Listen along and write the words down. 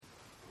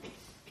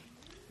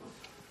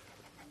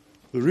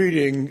The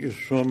reading is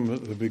from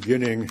the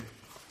beginning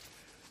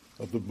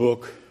of the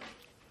book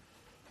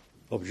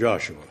of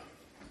Joshua.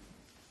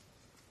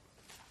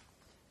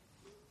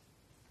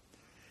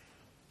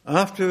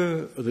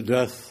 After the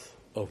death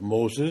of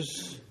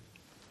Moses,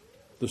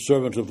 the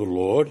servant of the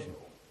Lord,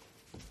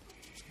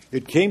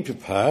 it came to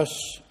pass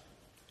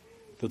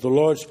that the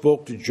Lord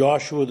spoke to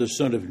Joshua the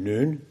son of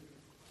Nun,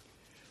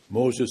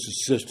 Moses'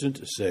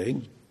 assistant,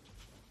 saying,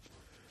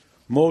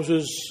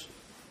 "Moses,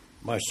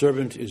 my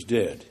servant, is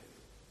dead.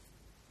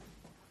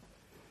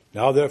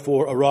 Now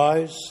therefore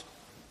arise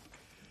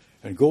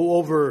and go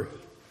over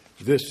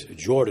this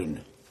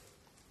Jordan,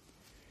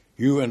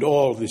 you and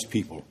all this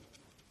people,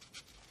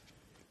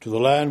 to the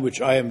land which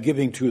I am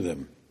giving to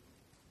them,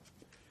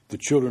 the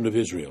children of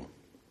Israel.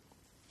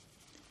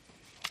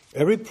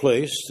 Every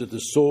place that the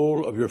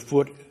sole of your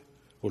foot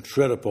will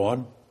tread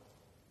upon,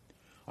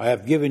 I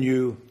have given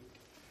you,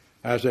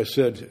 as I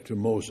said to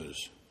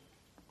Moses.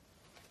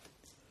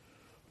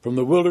 From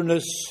the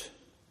wilderness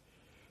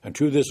and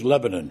to this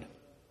Lebanon,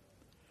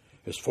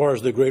 as far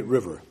as the great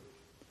river,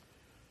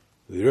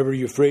 the river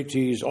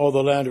Euphrates, all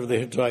the land of the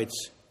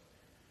Hittites,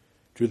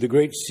 to the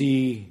great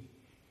sea,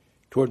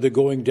 toward the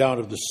going down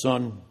of the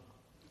sun,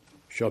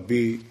 shall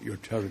be your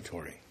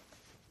territory.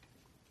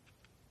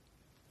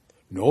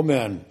 No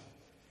man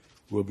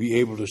will be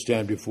able to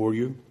stand before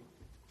you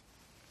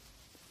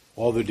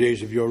all the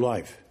days of your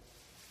life.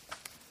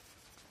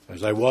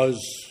 As I was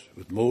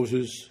with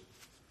Moses,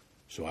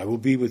 so I will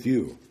be with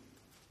you.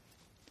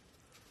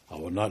 I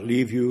will not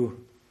leave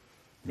you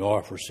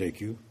nor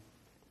forsake you.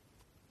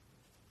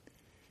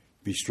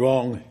 Be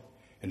strong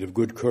and of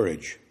good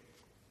courage.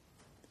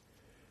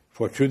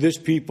 For to this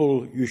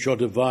people you shall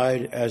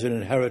divide as an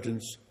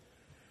inheritance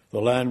the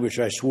land which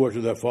I swore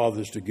to their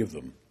fathers to give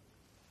them.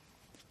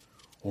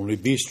 Only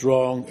be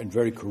strong and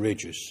very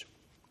courageous,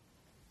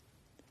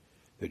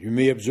 that you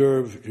may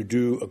observe to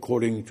do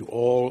according to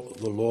all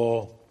the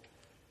law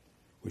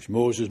which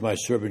Moses my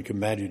servant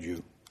commanded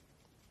you.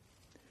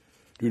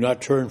 Do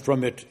not turn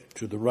from it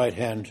to the right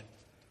hand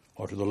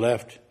or to the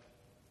left,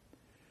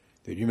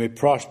 that you may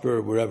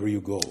prosper wherever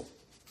you go.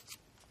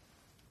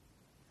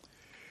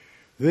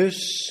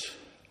 This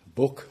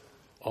book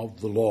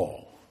of the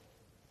law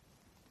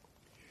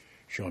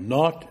shall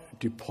not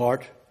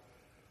depart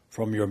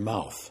from your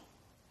mouth,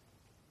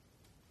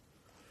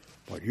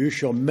 but you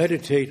shall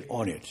meditate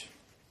on it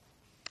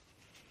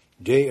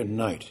day and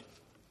night,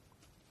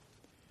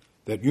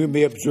 that you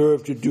may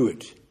observe to do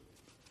it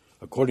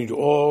according to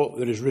all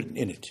that is written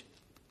in it.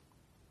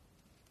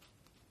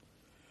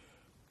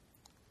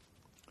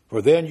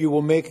 For then you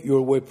will make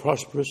your way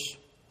prosperous,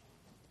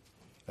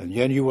 and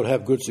then you will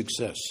have good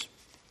success.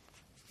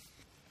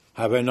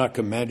 Have I not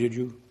commanded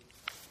you?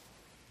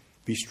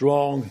 Be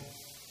strong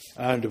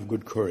and of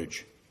good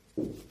courage.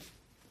 Do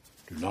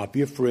not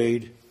be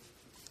afraid,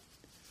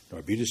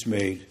 nor be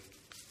dismayed,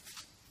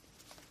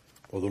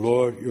 for the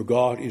Lord your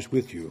God is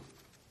with you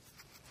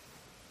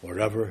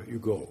wherever you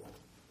go."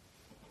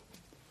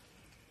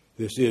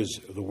 This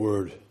is the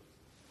word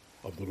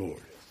of the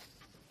Lord.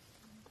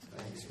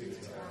 Thanks be to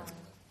God.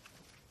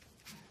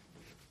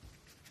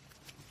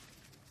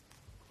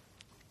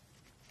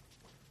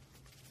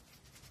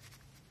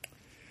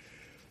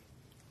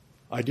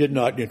 I did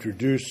not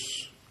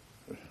introduce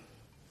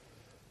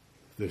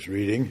this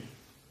reading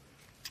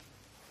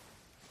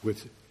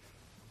with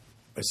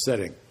a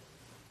setting.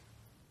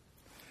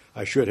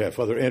 I should have.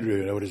 Father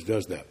Andrew notice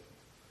does that,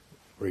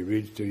 where he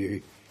reads to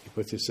you, he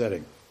puts his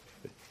setting.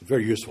 It's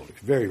very useful.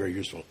 It's very, very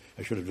useful.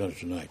 I should have done it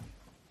tonight.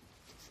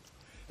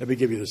 Let me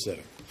give you the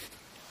setting,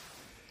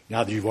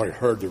 now that you've already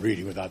heard the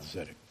reading without the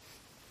setting.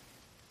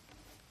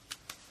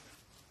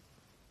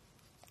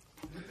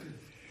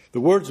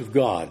 The words of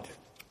God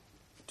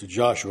to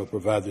Joshua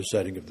provide the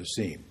setting of the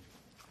scene.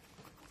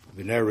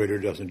 The narrator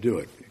doesn't do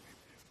it.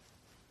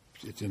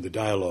 It's in the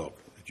dialogue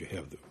that you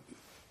have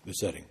the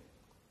setting.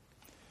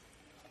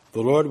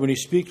 The Lord, when he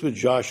speaks with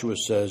Joshua,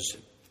 says,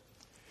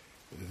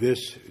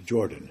 "This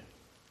Jordan,"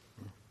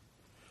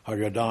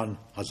 Har-Yardan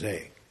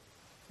Hazeh,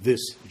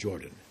 this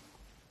Jordan.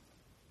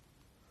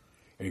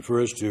 It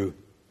refers to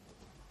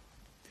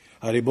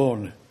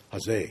Haribon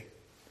Hazeh,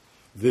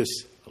 this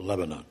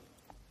Lebanon.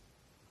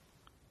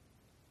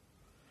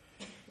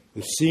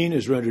 The scene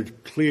is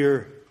rendered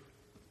clear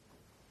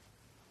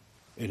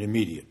and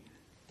immediate.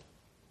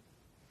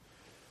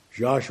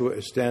 Joshua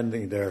is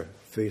standing there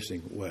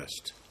facing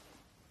west.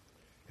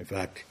 In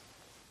fact,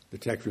 the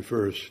text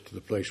refers to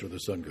the place where the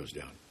sun goes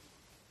down.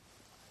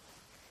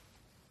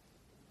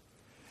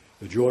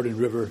 The Jordan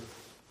River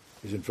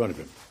is in front of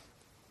him.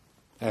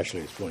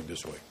 Actually, it's flowing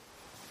this way.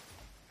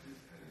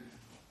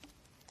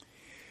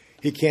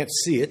 He can't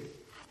see it,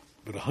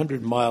 but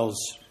 100 miles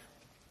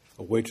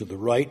away to the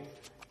right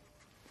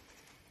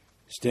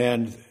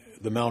stand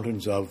the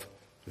mountains of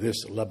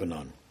this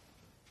Lebanon,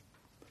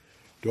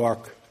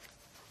 dark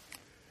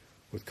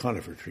with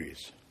conifer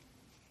trees.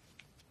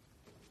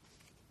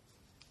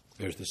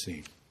 There's the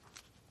scene.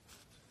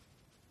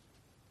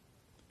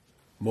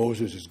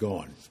 Moses is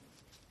gone.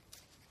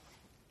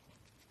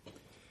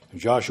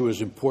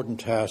 Joshua's important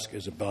task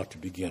is about to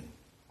begin.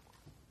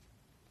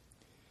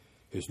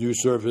 His new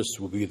service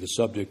will be the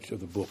subject of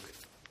the book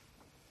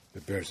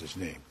that bears his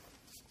name.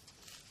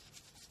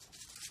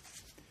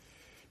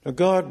 Now,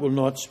 God will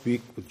not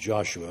speak with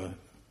Joshua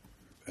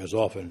as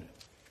often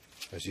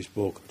as he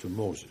spoke to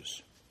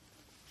Moses.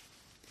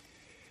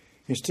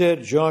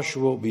 Instead,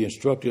 Joshua will be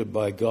instructed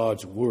by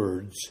God's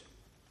words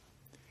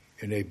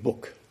in a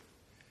book,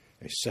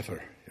 a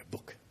sefer, a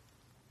book.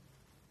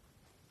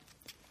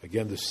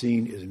 Again, the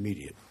scene is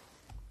immediate.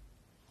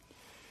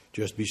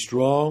 Just be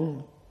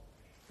strong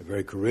and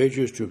very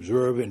courageous to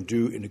observe and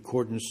do in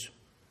accordance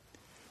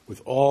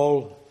with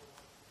all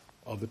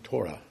of the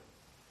Torah,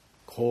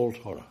 called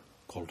Torah,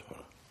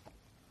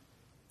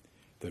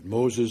 that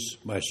Moses,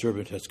 my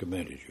servant, has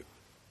commanded you.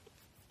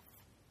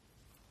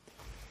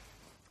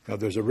 Now,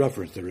 there's a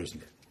reference there, isn't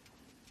there?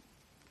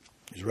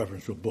 There's a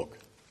reference to a book.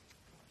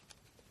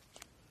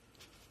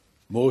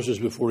 Moses,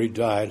 before he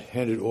died,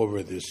 handed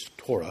over this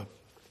Torah,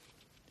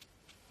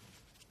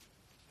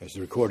 as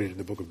recorded in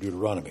the book of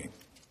Deuteronomy.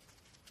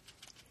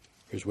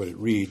 Here's what it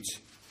reads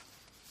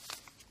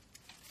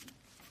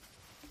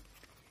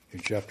in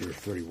chapter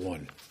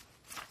 31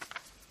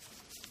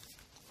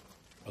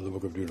 of the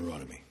book of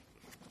Deuteronomy.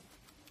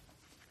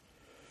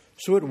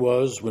 So it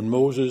was when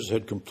Moses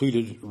had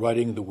completed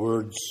writing the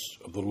words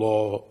of the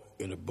law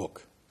in a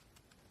book,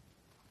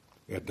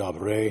 Et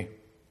Davrei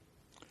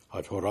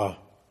HaTorah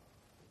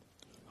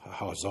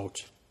HaZot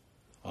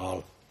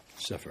Al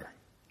Sefer,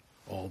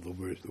 all the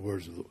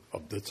words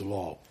of the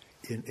law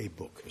in a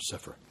book, a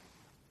sefer.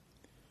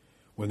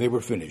 When they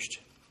were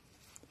finished,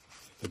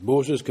 that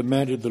Moses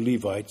commanded the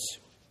Levites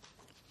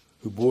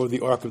who bore the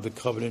ark of the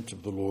covenant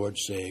of the Lord,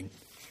 saying,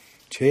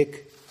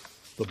 take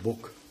the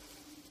book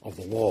of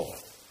the law,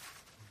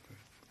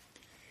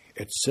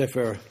 Et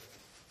Sefer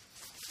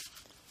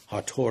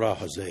HaTorah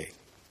Hazeh,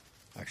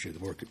 actually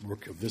the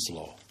work of this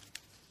law,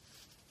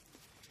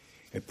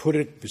 and put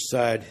it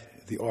beside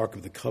the ark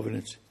of the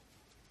covenant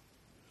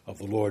of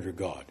the Lord your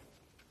God.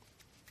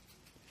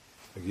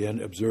 Again,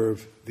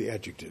 observe the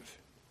adjective.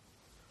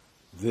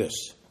 This,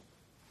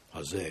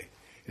 Hazeh,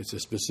 it's a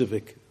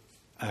specific,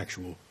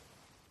 actual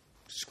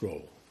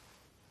scroll.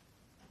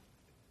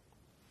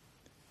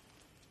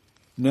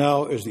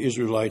 Now, as the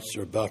Israelites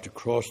are about to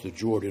cross the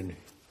Jordan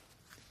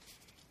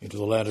into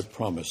the land of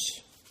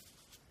promise,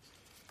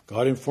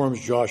 God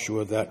informs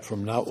Joshua that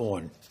from now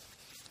on,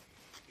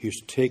 he is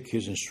to take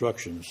his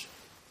instructions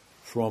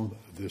from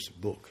this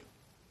book.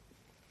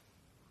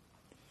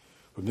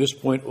 From this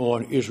point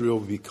on, Israel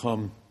will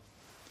become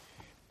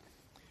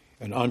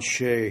an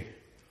Anshe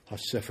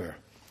HaSefer,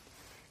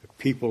 a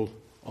people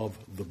of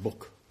the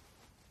book,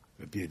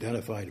 will be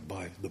identified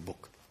by the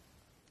book.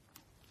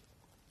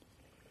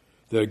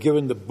 They're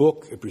given the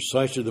book at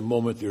precisely the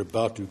moment they're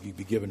about to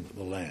be given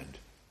the land.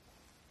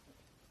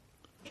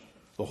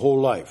 The whole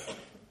life,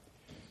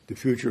 the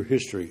future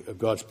history of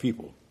God's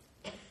people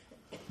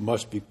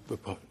must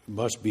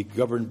be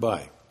governed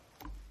by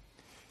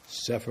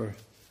Sefer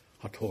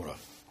HaTorah,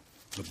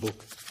 the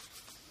book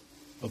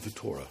of the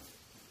Torah.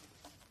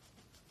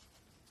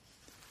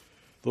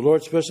 The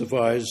Lord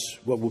specifies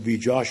what will be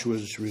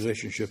Joshua's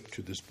relationship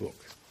to this book.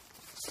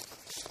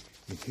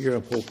 And here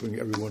I'm hoping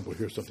everyone will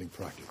hear something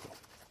practical.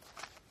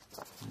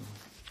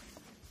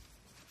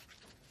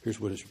 Here's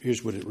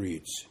what it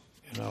reads,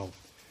 and I'll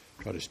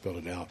try to spell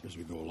it out as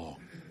we go along.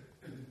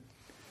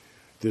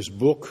 This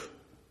book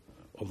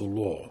of the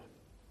law,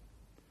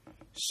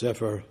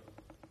 Sefer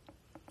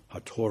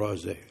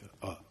HaTorah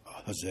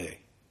Hazeh,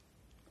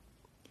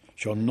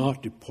 shall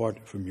not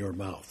depart from your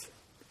mouth.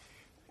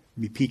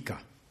 Mipika,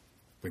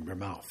 from your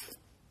mouth.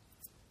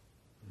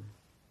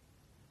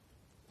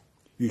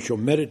 You shall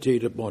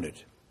meditate upon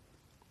it.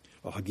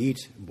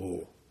 Hagit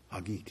bo.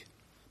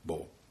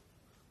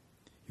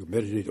 You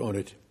meditate on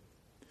it.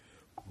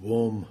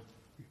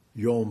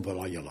 Yom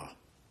v'layala,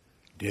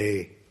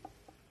 day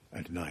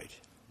and night.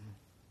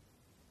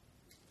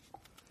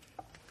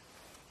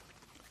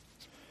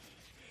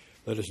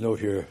 Let us note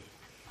here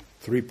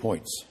 3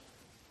 points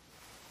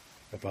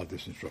about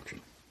this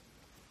instruction.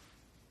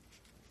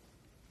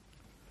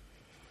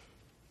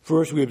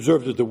 First, we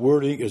observe that the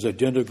wording is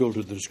identical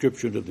to the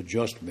description of the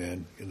just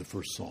man in the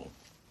first psalm.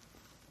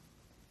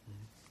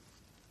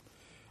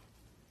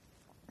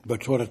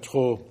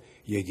 B'torato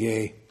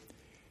yegeh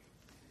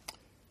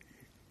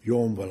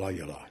yom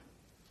v'layala.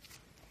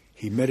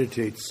 He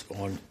meditates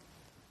on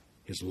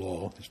his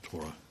law, his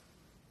Torah,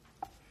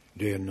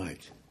 day and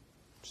night.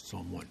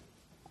 Psalm 1.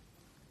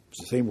 It's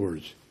the same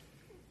words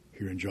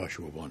here in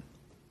Joshua 1.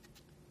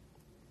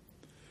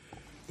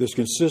 This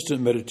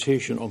consistent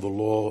meditation on the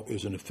law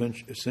is an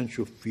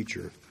essential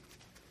feature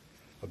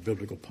of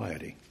biblical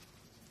piety,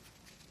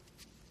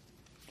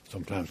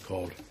 sometimes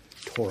called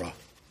Torah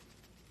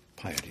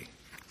piety.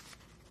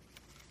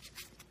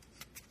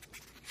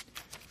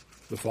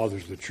 The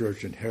fathers of the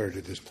church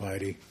inherited this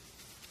piety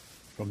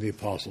from the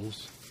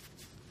apostles,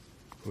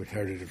 who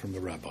inherited it from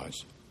the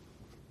rabbis.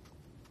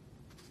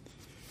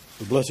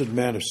 The blessed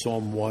man of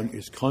Psalm 1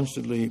 is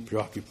constantly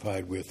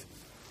preoccupied with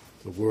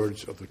the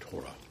words of the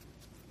Torah.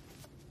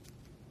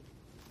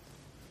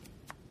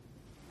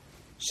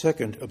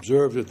 Second,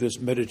 observe that this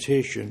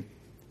meditation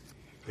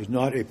is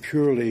not a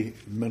purely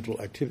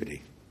mental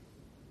activity.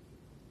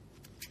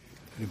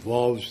 It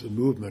involves the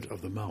movement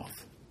of the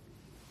mouth.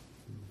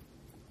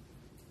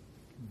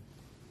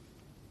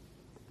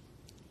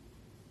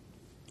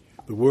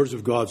 The words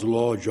of God's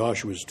law,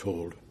 Joshua is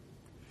told,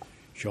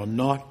 shall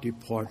not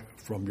depart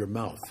from your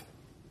mouth.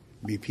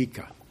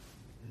 Mipika.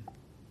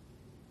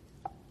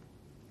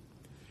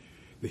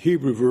 The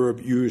Hebrew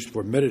verb used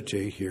for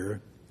meditate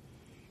here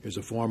is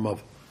a form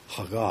of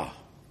hagah.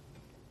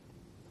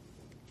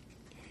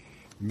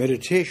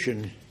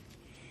 Meditation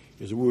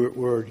is a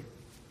word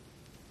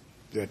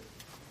that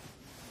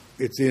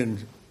it's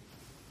in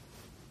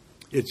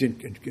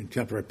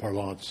contemporary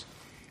parlance,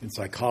 in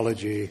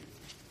psychology,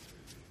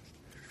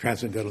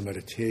 transcendental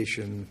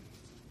meditation,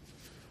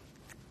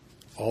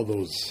 all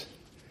those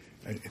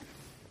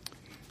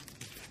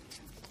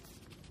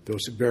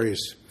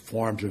various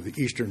forms of the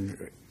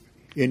Eastern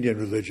Indian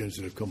religions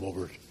that have come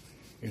over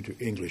into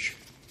English.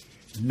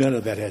 None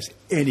of that has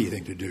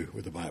anything to do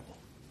with the Bible.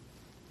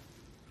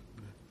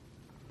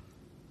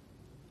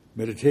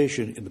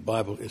 Meditation in the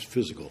Bible is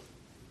physical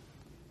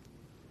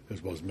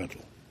as well as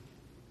mental.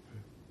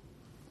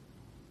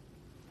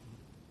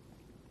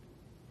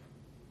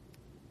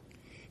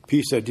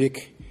 Pi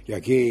sadik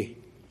yageh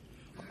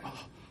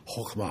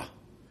chokmah,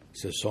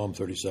 says Psalm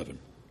 37.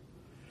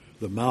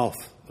 The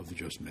mouth of the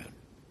just man,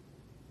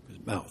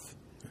 his mouth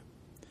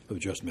of the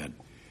just man,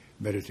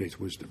 meditates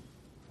wisdom.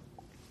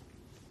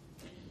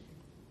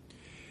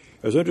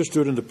 As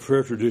understood in the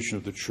prayer tradition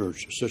of the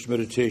Church, such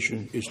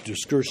meditation is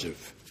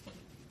discursive,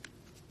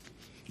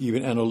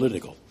 even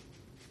analytical,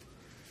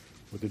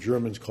 what the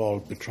Germans call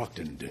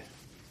betrachtend.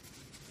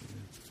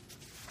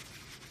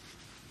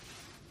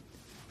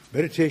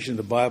 Meditation in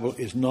the Bible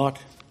is not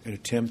an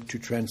attempt to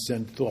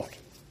transcend thought.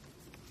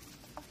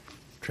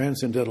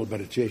 Transcendental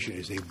meditation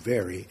is a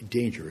very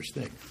dangerous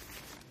thing.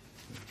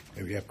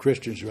 And we have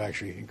Christians who are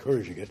actually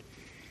encouraging it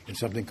in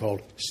something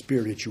called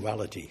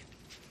spirituality.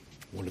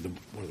 One of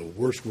the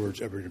worst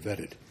words ever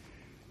invented.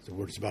 The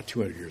word is about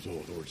 200 years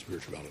old, the word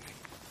spirituality.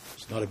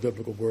 It's not a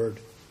biblical word.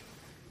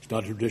 It's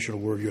not a traditional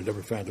word. You'll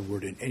never find the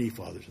word in any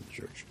fathers in the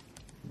church.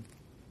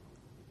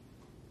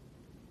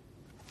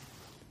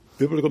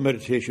 Biblical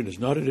meditation is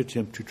not an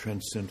attempt to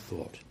transcend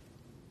thought.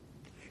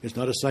 It's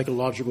not a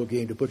psychological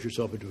game to put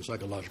yourself into a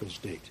psychological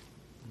state.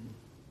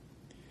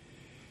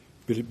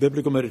 But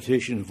biblical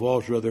meditation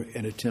involves rather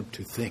an attempt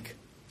to think.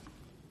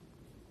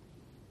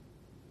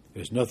 It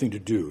has nothing to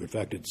do, in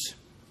fact, it's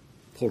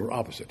polar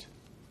opposite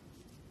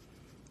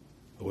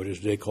of what is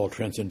today called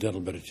transcendental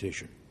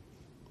meditation.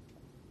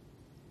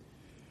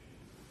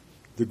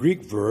 The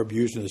Greek verb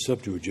used in the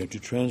Septuagint to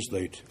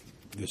translate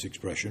this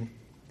expression,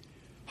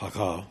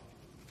 haka,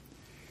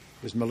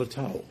 is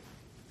melatao,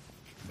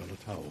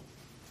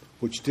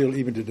 which still,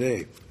 even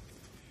today,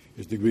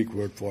 is the Greek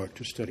word for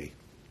to study.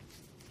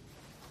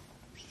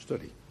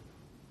 Study.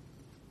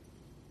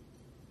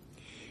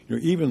 You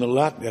know, even the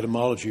Latin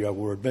etymology of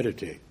the word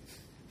meditate,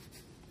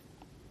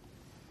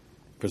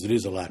 because it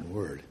is a Latin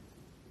word,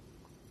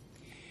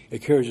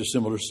 it carries a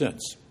similar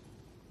sense.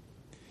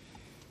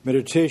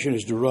 Meditation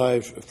is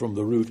derived from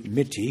the root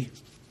miti,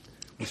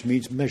 which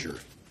means measure.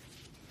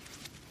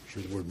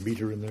 See the word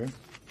meter in there?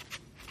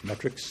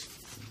 Metrics.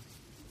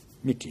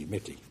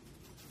 Miti.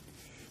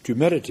 To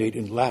meditate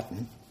in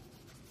Latin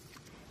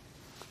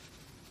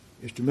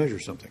is to measure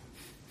something,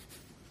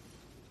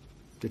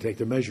 to take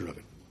the measure of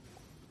it,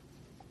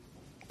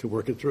 to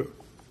work it through,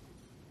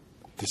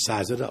 to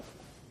size it up.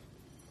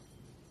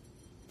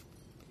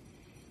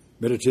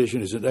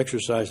 Meditation is an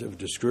exercise of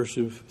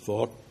discursive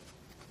thought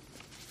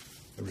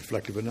and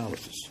reflective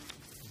analysis.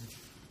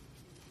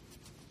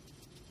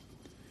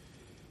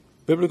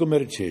 Biblical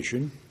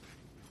meditation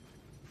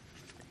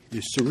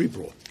is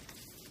cerebral,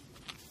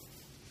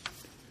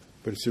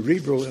 but it's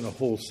cerebral in a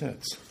whole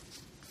sense.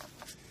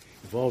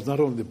 It involves not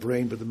only the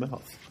brain but the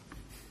mouth.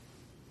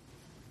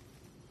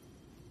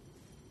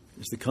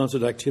 It's the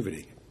constant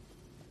activity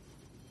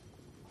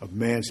of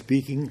man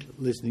speaking,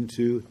 listening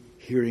to,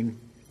 hearing,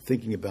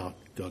 thinking about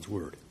God's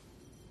Word.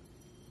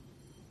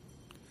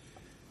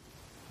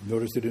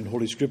 Notice that in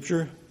Holy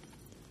Scripture,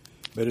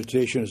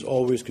 meditation is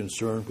always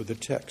concerned with the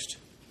text.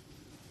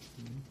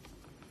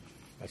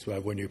 That's why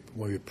when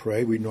we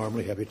pray, we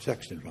normally have a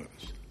text in front of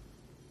us.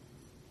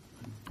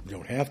 We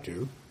don't have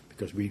to,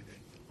 because we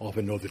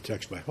often know the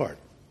text by heart.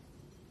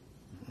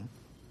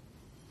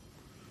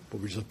 But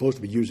we're supposed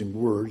to be using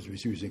words, we're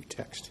using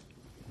text.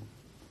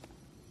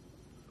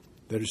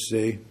 That is to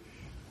say,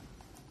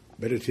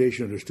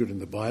 meditation understood in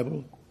the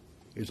Bible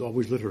is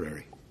always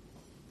literary.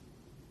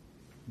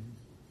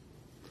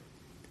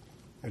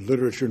 And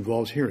literature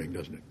involves hearing,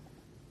 doesn't it?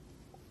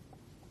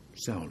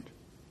 Sound.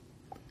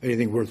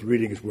 Anything worth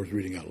reading is worth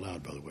reading out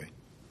loud, by the way.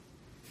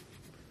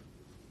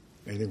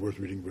 Anything worth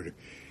reading.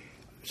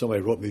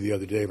 Somebody wrote me the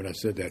other day when I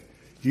said that,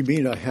 do you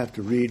mean I have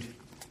to read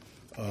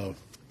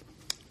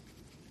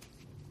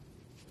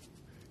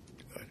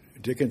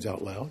Dickens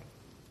out loud?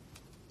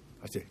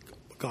 I said,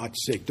 for God's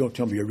sake, don't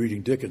tell me you're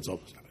reading Dickens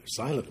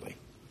silently.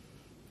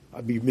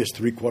 You missed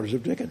 3/4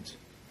 of Dickens.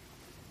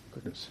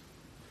 Goodness.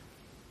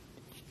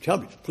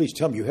 Please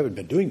tell me you haven't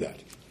been doing that.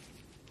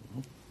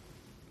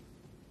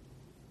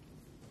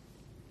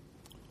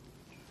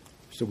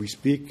 So we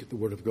speak the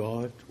Word of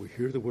God, we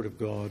hear the Word of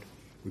God,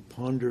 we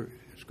ponder,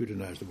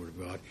 scrutinize the Word of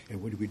God,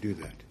 and when do we do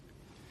that?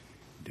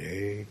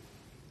 Day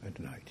and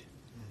night.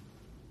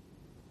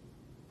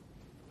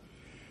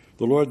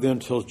 The Lord then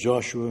tells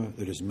Joshua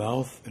that his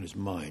mouth and his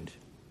mind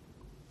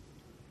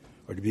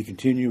are to be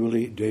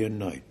continually, day and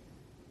night,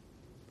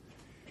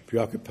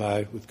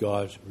 preoccupied with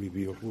God's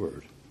revealed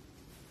Word.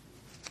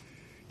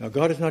 Now,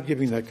 God is not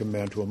giving that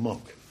command to a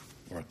monk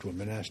or to a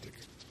monastic.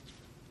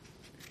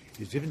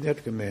 He's giving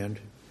that command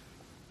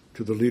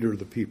to the leader of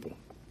the people.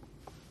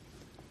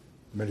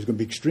 The man is going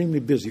to be extremely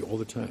busy all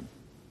the time.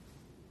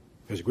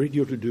 He has a great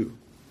deal to do.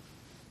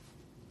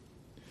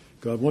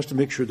 God wants to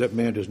make sure that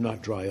man does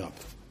not dry up.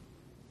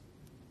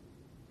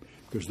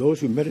 Because those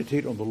who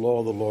meditate on the law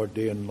of the Lord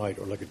day and night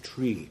are like a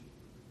tree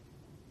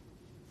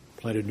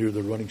planted near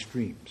the running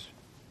streams,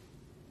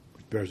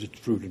 which bears its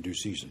fruit in due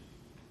season.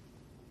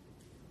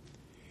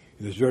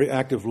 In this very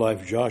active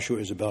life Joshua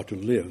is about to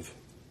live,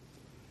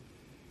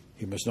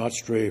 he must not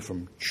stray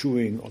from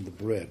chewing on the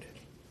bread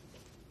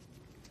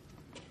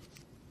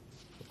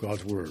of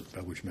God's word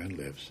by which man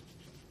lives.